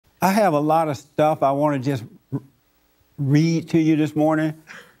I have a lot of stuff I want to just read to you this morning,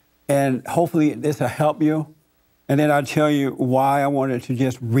 and hopefully this will help you. And then I'll tell you why I wanted to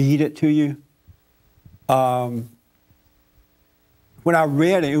just read it to you. When I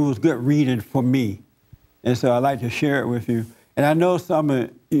read it, it was good reading for me. And so I'd like to share it with you. And I know some of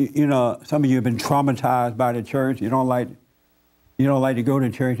you have been traumatized by the church. You don't like to go to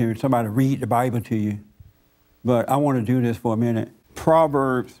church and somebody read the Bible to you. But I want to do this for a minute.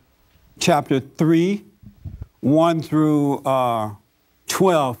 Proverbs chapter 3, 1 through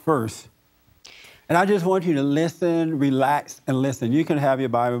 12 first. And I just want you to listen, relax, and listen. You can have your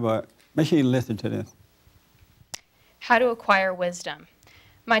Bible, but make sure you listen to this. How to acquire wisdom.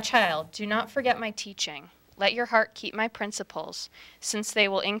 My child, do not forget my teaching. Let your heart keep my principles, since they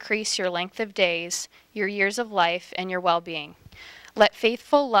will increase your length of days, your years of life, and your well-being. Let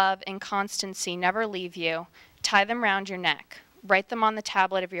faithful love and constancy never leave you. Tie them round your neck. Write them on the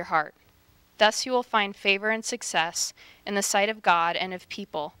tablet of your heart. Thus you will find favor and success in the sight of God and of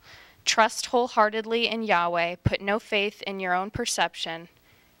people. Trust wholeheartedly in Yahweh. Put no faith in your own perception.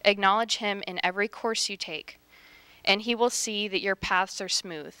 Acknowledge him in every course you take, and he will see that your paths are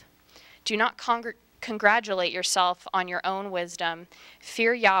smooth. Do not congratulate yourself on your own wisdom.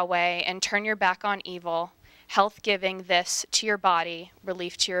 Fear Yahweh and turn your back on evil, health giving this to your body,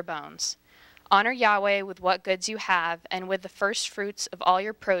 relief to your bones. Honor Yahweh with what goods you have, and with the first fruits of all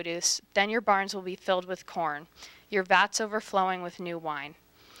your produce. Then your barns will be filled with corn, your vats overflowing with new wine.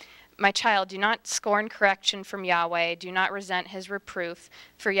 My child, do not scorn correction from Yahweh. Do not resent his reproof,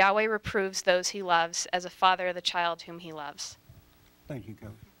 for Yahweh reproves those he loves, as a father the child whom he loves. Thank you, Coach.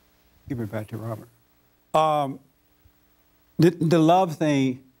 Give it back to Robert. The love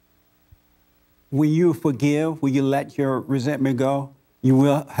thing, when you forgive, when you let your resentment go, you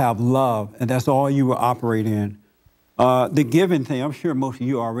will have love, and that's all you will operate in. The giving thing, I'm sure most of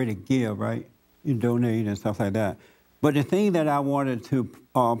you already give, right? You donate and stuff like that. But the thing that I wanted to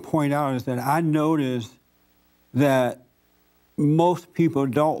point out is that I noticed that most people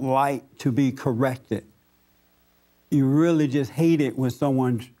don't like to be corrected. You really just hate it when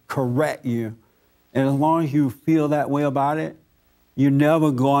someone corrects you. And as long as you feel that way about it, you're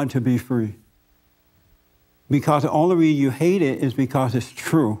never going to be free. Because the only reason you hate it is because it's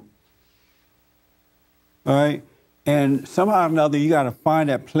true. All right? And somehow or another, you got to find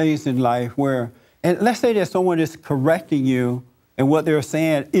that place in life where, and let's say that someone is correcting you and what they're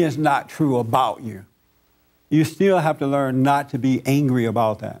saying is not true about you. You still have to learn not to be angry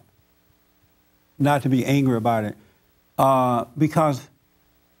about that. Not to be angry about it. Because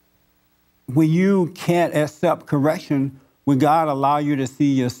when you can't accept correction, when God allow you to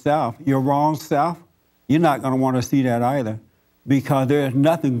see yourself, your wrong self, you're not going to want to see that either, because there's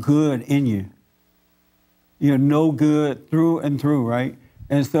nothing good in you. You're no good through and through, right?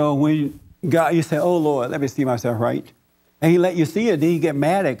 And so when God, you say, oh, Lord, let me see myself right. And he let you see it, then you get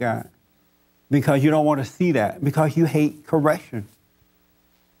mad at God because you don't want to see that, because you hate correction.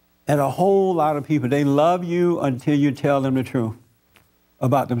 And a whole lot of people, they love you until you tell them the truth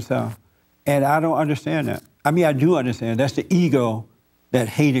about themselves. And I don't understand that. I mean, I do understand. That's the ego that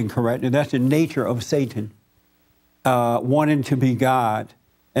hating correction. That's the nature of Satan, wanting to be God.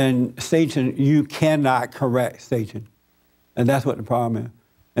 And Satan, you cannot correct Satan. And that's what the problem is.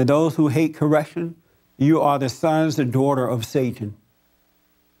 And those who hate correction, you are the sons and daughter of Satan.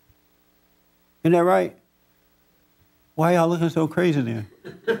 Isn't that right? Why y'all looking so crazy then?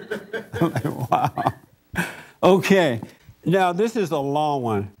 I'm like, wow. Okay. Now, this is a long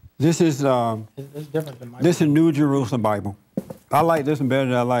one. This is different than my this is New Jerusalem Bible. I like this one better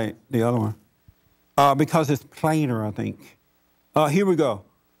than I like the other one because it's plainer, I think. Here we go.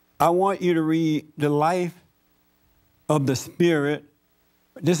 I want you to read the life of the Spirit.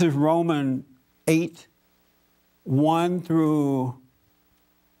 This is Romans 8, 1 through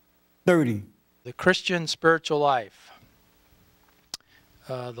 30. The Christian spiritual life,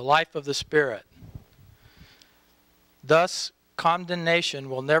 the life of the Spirit. Thus, condemnation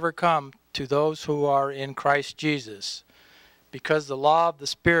will never come to those who are in Christ Jesus, because the law of the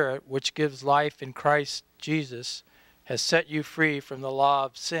Spirit, which gives life in Christ Jesus, has set you free from the law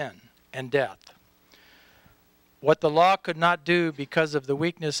of sin and death. What the law could not do because of the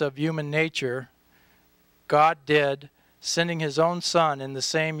weakness of human nature, God did, sending his own Son in the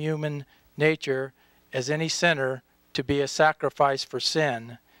same human nature as any sinner to be a sacrifice for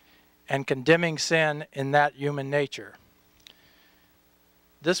sin, and condemning sin in that human nature.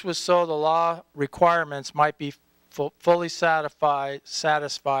 This was so the law requirements might be fully satisfied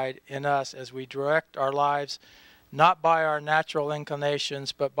in us as we direct our lives not by our natural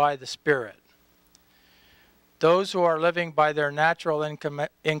inclinations but by the Spirit. Those who are living by their natural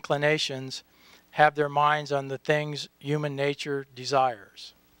inclinations have their minds on the things human nature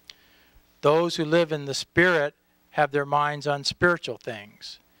desires. Those who live in the Spirit have their minds on spiritual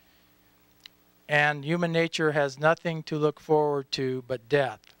things. And human nature has nothing to look forward to but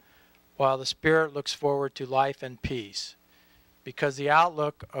death, while the Spirit looks forward to life and peace. Because the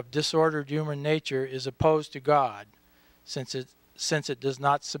outlook of disordered human nature is opposed to God, since it does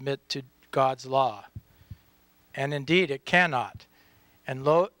not submit to God's law. And indeed it cannot. And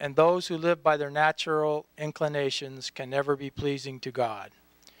those who live by their natural inclinations can never be pleasing to God.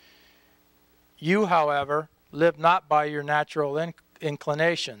 You, however, live not by your natural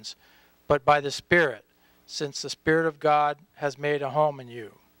inclinations, but by the Spirit, since the Spirit of God has made a home in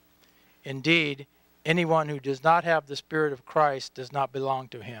you. Indeed, anyone who does not have the Spirit of Christ does not belong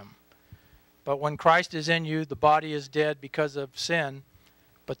to him. But when Christ is in you, the body is dead because of sin,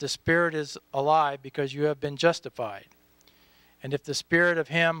 but the Spirit is alive because you have been justified. And if the Spirit of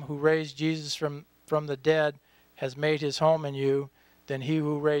him who raised Jesus from the dead has made his home in you, then he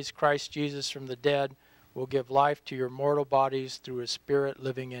who raised Christ Jesus from the dead will give life to your mortal bodies through his Spirit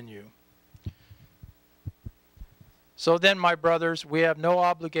living in you. So then, my brothers, we have no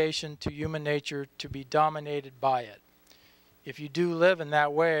obligation to human nature to be dominated by it. If you do live in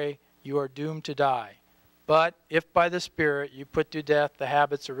that way, you are doomed to die. But if by the Spirit you put to death the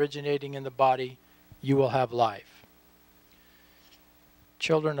habits originating in the body, you will have life.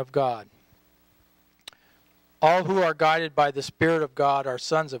 Children of God. All who are guided by the Spirit of God are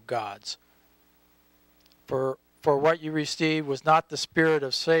sons of God's. For what you received was not the spirit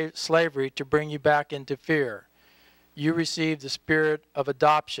of slavery to bring you back into fear. You received the spirit of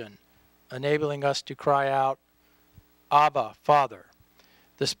adoption, enabling us to cry out, Abba, Father.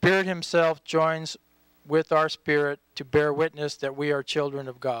 The Spirit himself joins with our spirit to bear witness that we are children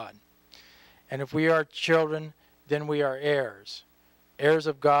of God. And if we are children, then we are heirs, heirs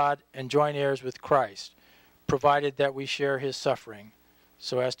of God and joint heirs with Christ, provided that we share his suffering,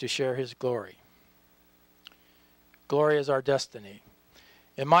 so as to share his glory. Glory is our destiny.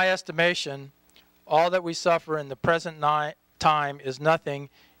 In my estimation, all that we suffer in the present time is nothing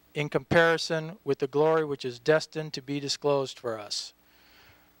in comparison with the glory which is destined to be disclosed for us.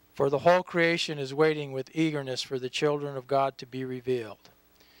 For the whole creation is waiting with eagerness for the children of God to be revealed.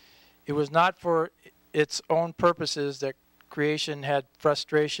 It was not for its own purposes that creation had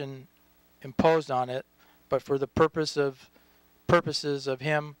frustration imposed on it, but for the purposes of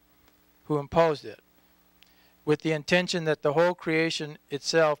him who imposed it, with the intention that the whole creation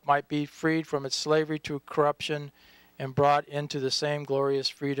itself might be freed from its slavery to corruption and brought into the same glorious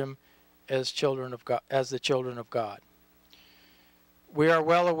freedom as the children of God. We are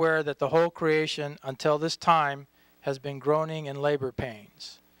well aware that the whole creation until this time has been groaning in labor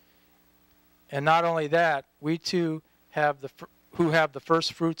pains. And not only that, we too who have the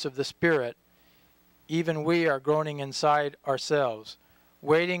first fruits of the Spirit, even we are groaning inside ourselves,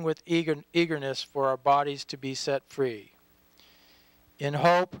 waiting with eagerness for our bodies to be set free. In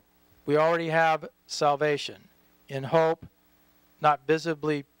hope, we already have salvation. In hope, not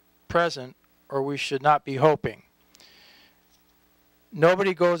visibly present, or we should not be hoping.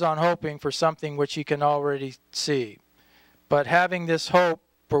 Nobody goes on hoping for something which he can already see. But having this hope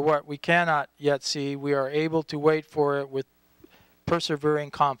for what we cannot yet see, we are able to wait for it with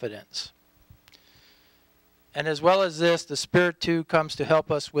persevering confidence. And as well as this, the Spirit too comes to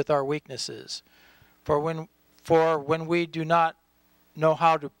help us with our weaknesses. For when we do not know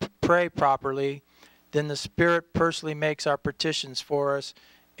how to pray properly, then the Spirit personally makes our petitions for us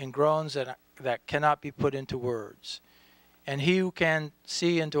in groans that cannot be put into words. And he who can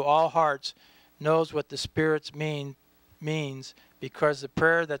see into all hearts knows what the Spirit's means, because the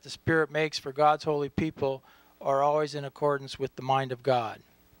prayer that the Spirit makes for God's holy people are always in accordance with the mind of God.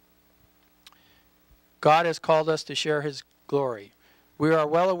 God has called us to share his glory. We are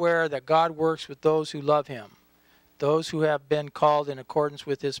well aware that God works with those who love him, those who have been called in accordance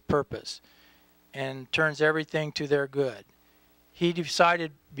with his purpose, and turns everything to their good. He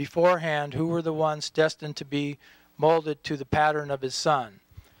decided beforehand who were the ones destined to be molded to the pattern of his Son,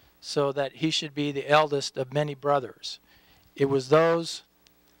 so that he should be the eldest of many brothers. It was those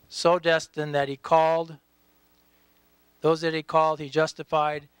so destined that he called, those that he called he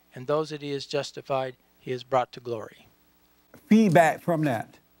justified, and those that he has justified he has brought to glory. Feedback from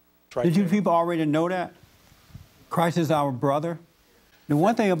that. Right. Did you people already know that? Christ is our brother. The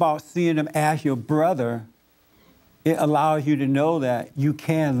one thing about seeing him as your brother, it allows you to know that you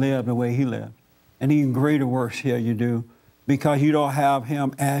can live the way he lived. And even greater works here you do, because you don't have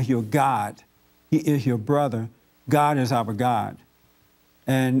him as your God. He is your brother. God is our God.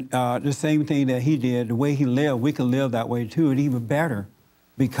 And the same thing that he did, the way he lived, we can live that way too, and even better,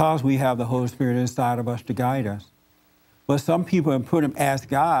 because we have the Holy Spirit inside of us to guide us. But some people have put him as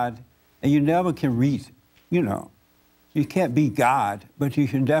God, and you never can reach, you know, you can't be God, but you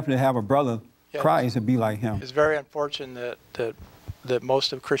can definitely have a brother, Christ, and be like him. It's very unfortunate that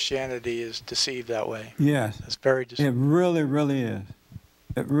most of Christianity is deceived that way. Yes. It's very deceived. It really, really is.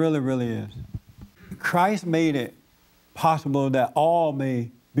 It really, really is. Christ made it possible that all may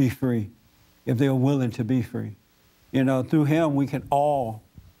be free if they're willing to be free. You know, through him we can all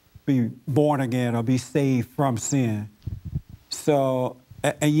be born again or be saved from sin. So,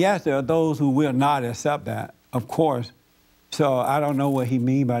 and yes, there are those who will not accept that, of course. So I don't know what he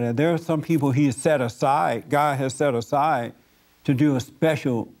means by that. There are some people he has set aside, God has set aside to do a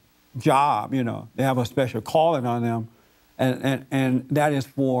special job, you know. They have a special calling on them, and that is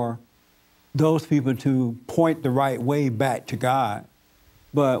for those people to point the right way back to God.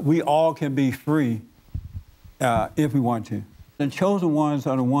 But we all can be free if we want to. The chosen ones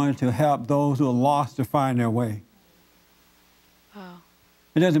are the ones to help those who are lost to find their way. Wow.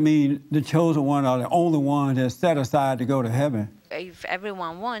 It doesn't mean the chosen ones are the only ones that's set aside to go to heaven. If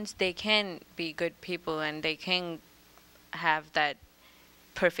everyone wants, they can be good people and they can have that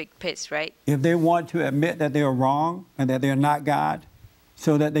perfect peace, right? If they want to admit that they are wrong and that they're not God,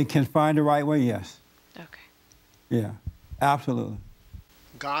 so that they can find the right way, yes. Okay. Yeah, absolutely.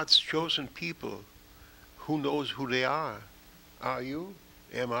 God's chosen people, who knows who they are? Are you?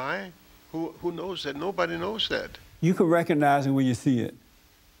 Am I? Who knows that? Nobody knows that. You can recognize it when you see it.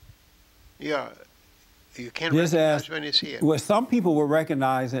 Yeah, you can't Just recognize as, when you see it. well, some people will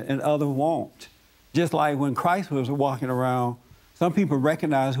recognize it and others won't. Just like when Christ was walking around, some people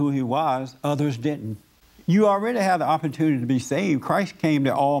recognized who he was, others didn't. You already have the opportunity to be saved. Christ came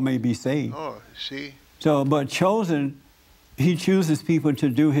that all may be saved. Oh, see? So, but chosen, he chooses people to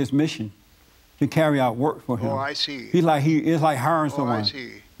do his mission, to carry out work for him. Oh, I see. It's like hiring someone. I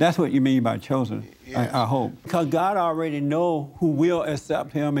see. That's what you mean by chosen, Yes. I hope. Because God already knows who will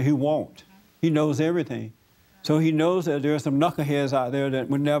accept him and who won't. He knows everything. So he knows that there are some knuckleheads out there that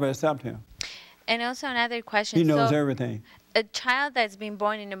would never accept him. And also another question. He knows so everything. a child that's been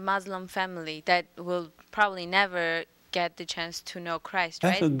born in a Muslim family that will probably never get the chance to know Christ,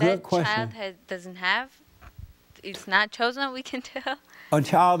 That's right? a good that question. child doesn't have, it's not chosen, we can tell. A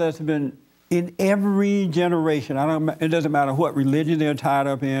child that's been in every generation, it doesn't matter what religion they're tied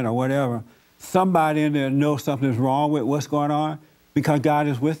up in or whatever, somebody in there knows something's wrong with what's going on because God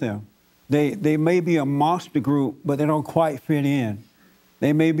is with them. They may be a monster group, but they don't quite fit in.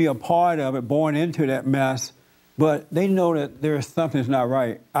 They may be a part of it, born into that mess, but they know that there's something's not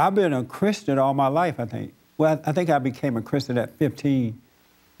right. I've been a Christian all my life, I think. Well, I think I became a Christian at 15.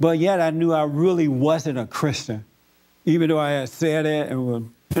 But yet I knew I really wasn't a Christian. Even though I had said it and was,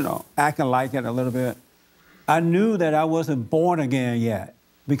 acting like it a little bit. I knew that I wasn't born again yet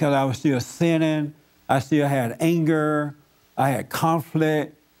because I was still sinning. I still had anger. I had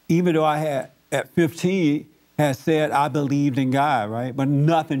conflict. Even though I had, at 15, had said I believed in God, right? But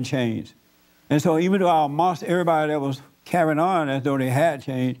nothing changed. And so even though amongst everybody that was carrying on as though they had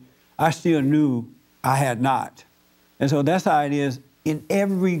changed, I still knew I had not. And so that's how it is in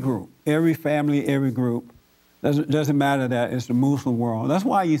every group, every family, every group. Doesn't matter that it's the Muslim world. That's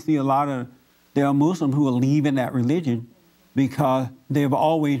why you see there are Muslims who are leaving that religion because they've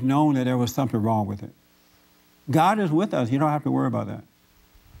always known that there was something wrong with it. God is with us. You don't have to worry about that.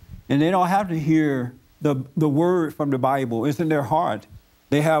 And they don't have to hear the word from the Bible. It's in their heart.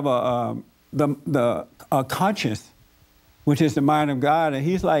 They have a conscience, which is the mind of God, and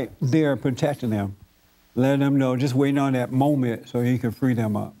he's like there protecting them, letting them know, just waiting on that moment so he can free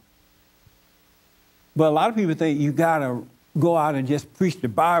them up. But a lot of people think you got to go out and just preach the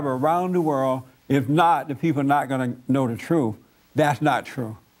Bible around the world. If not, the people are not going to know the truth. That's not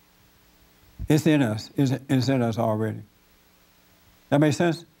true. It's in us. It's in us already. That make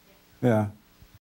sense? Yeah.